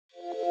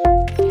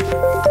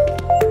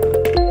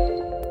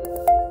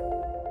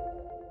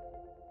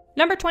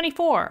Number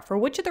 24, for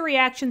which of the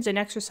reactions in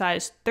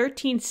exercise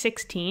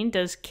 1316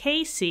 does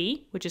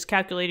Kc, which is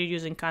calculated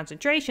using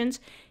concentrations,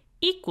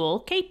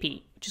 equal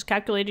Kp, which is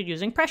calculated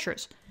using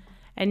pressures?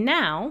 And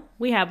now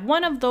we have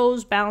one of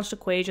those balanced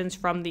equations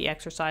from the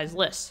exercise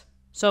list.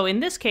 So in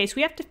this case,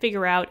 we have to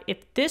figure out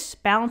if this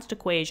balanced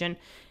equation,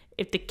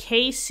 if the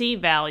Kc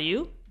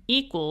value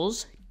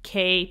equals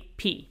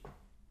Kp.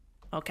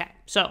 Okay,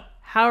 so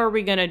how are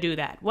we going to do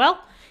that?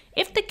 Well,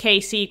 if the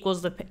Kc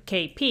equals the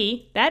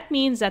Kp, that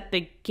means that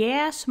the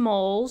gas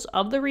moles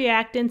of the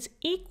reactants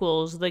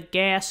equals the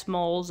gas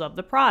moles of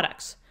the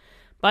products.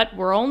 But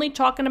we're only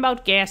talking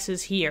about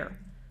gases here.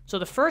 So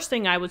the first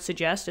thing I would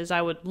suggest is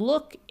I would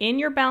look in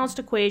your balanced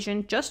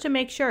equation just to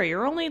make sure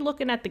you're only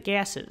looking at the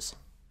gases.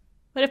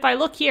 But if I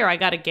look here, I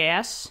got a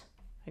gas,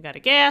 I got a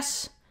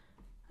gas,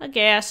 a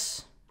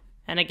gas,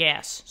 and a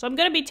gas. So I'm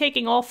going to be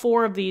taking all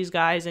four of these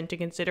guys into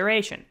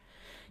consideration.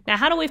 Now,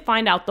 how do we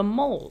find out the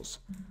moles?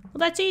 Well,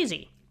 that's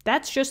easy.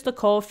 That's just the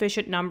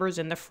coefficient numbers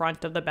in the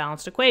front of the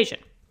balanced equation.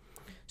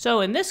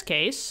 So in this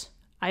case,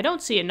 I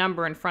don't see a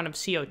number in front of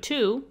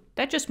CO2.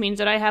 That just means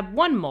that I have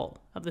 1 mole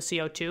of the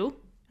CO2.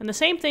 And the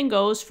same thing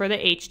goes for the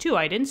H2.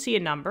 I didn't see a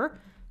number,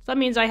 so that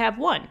means I have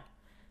 1.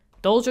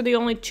 Those are the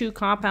only 2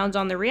 compounds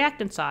on the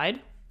reactant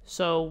side.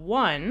 So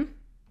 1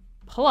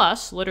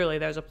 plus, literally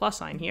there's a plus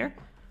sign here,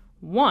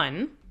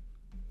 1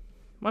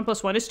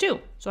 plus 1 is 2.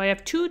 So I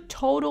have 2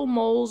 total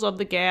moles of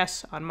the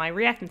gas on my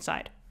reactant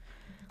side.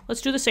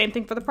 Let's do the same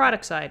thing for the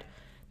product side.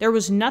 There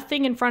was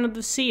nothing in front of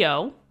the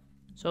CO,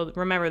 so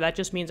remember that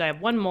just means I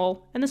have 1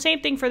 mole, and the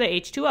same thing for the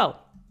H2O.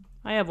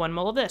 I have 1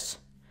 mole of this.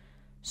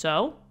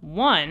 So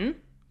 1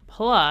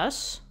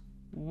 plus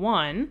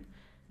 1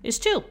 is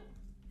 2.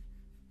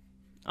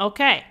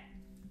 Okay,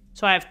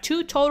 so I have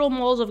 2 total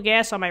moles of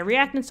gas on my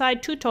reactant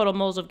side, 2 total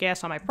moles of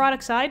gas on my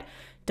product side.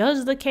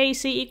 Does the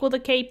Kc equal the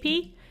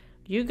Kp?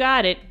 You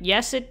got it.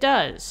 Yes, it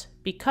does,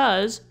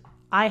 because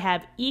I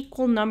have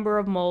equal number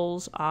of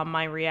moles on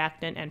my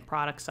reactant and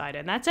product side,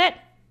 and that's it.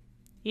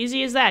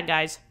 Easy as that,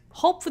 guys.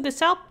 Hope for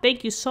this helped.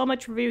 Thank you so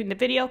much for viewing the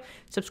video.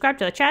 Subscribe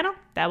to the channel.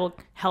 That will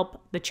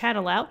help the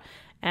channel out,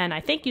 and I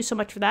thank you so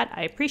much for that.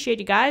 I appreciate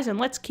you guys, and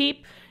let's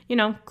keep,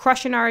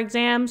 crushing our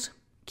exams.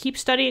 Keep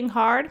studying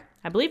hard.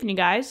 I believe in you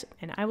guys,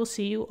 and I will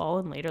see you all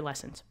in later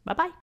lessons.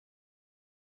 Bye-bye.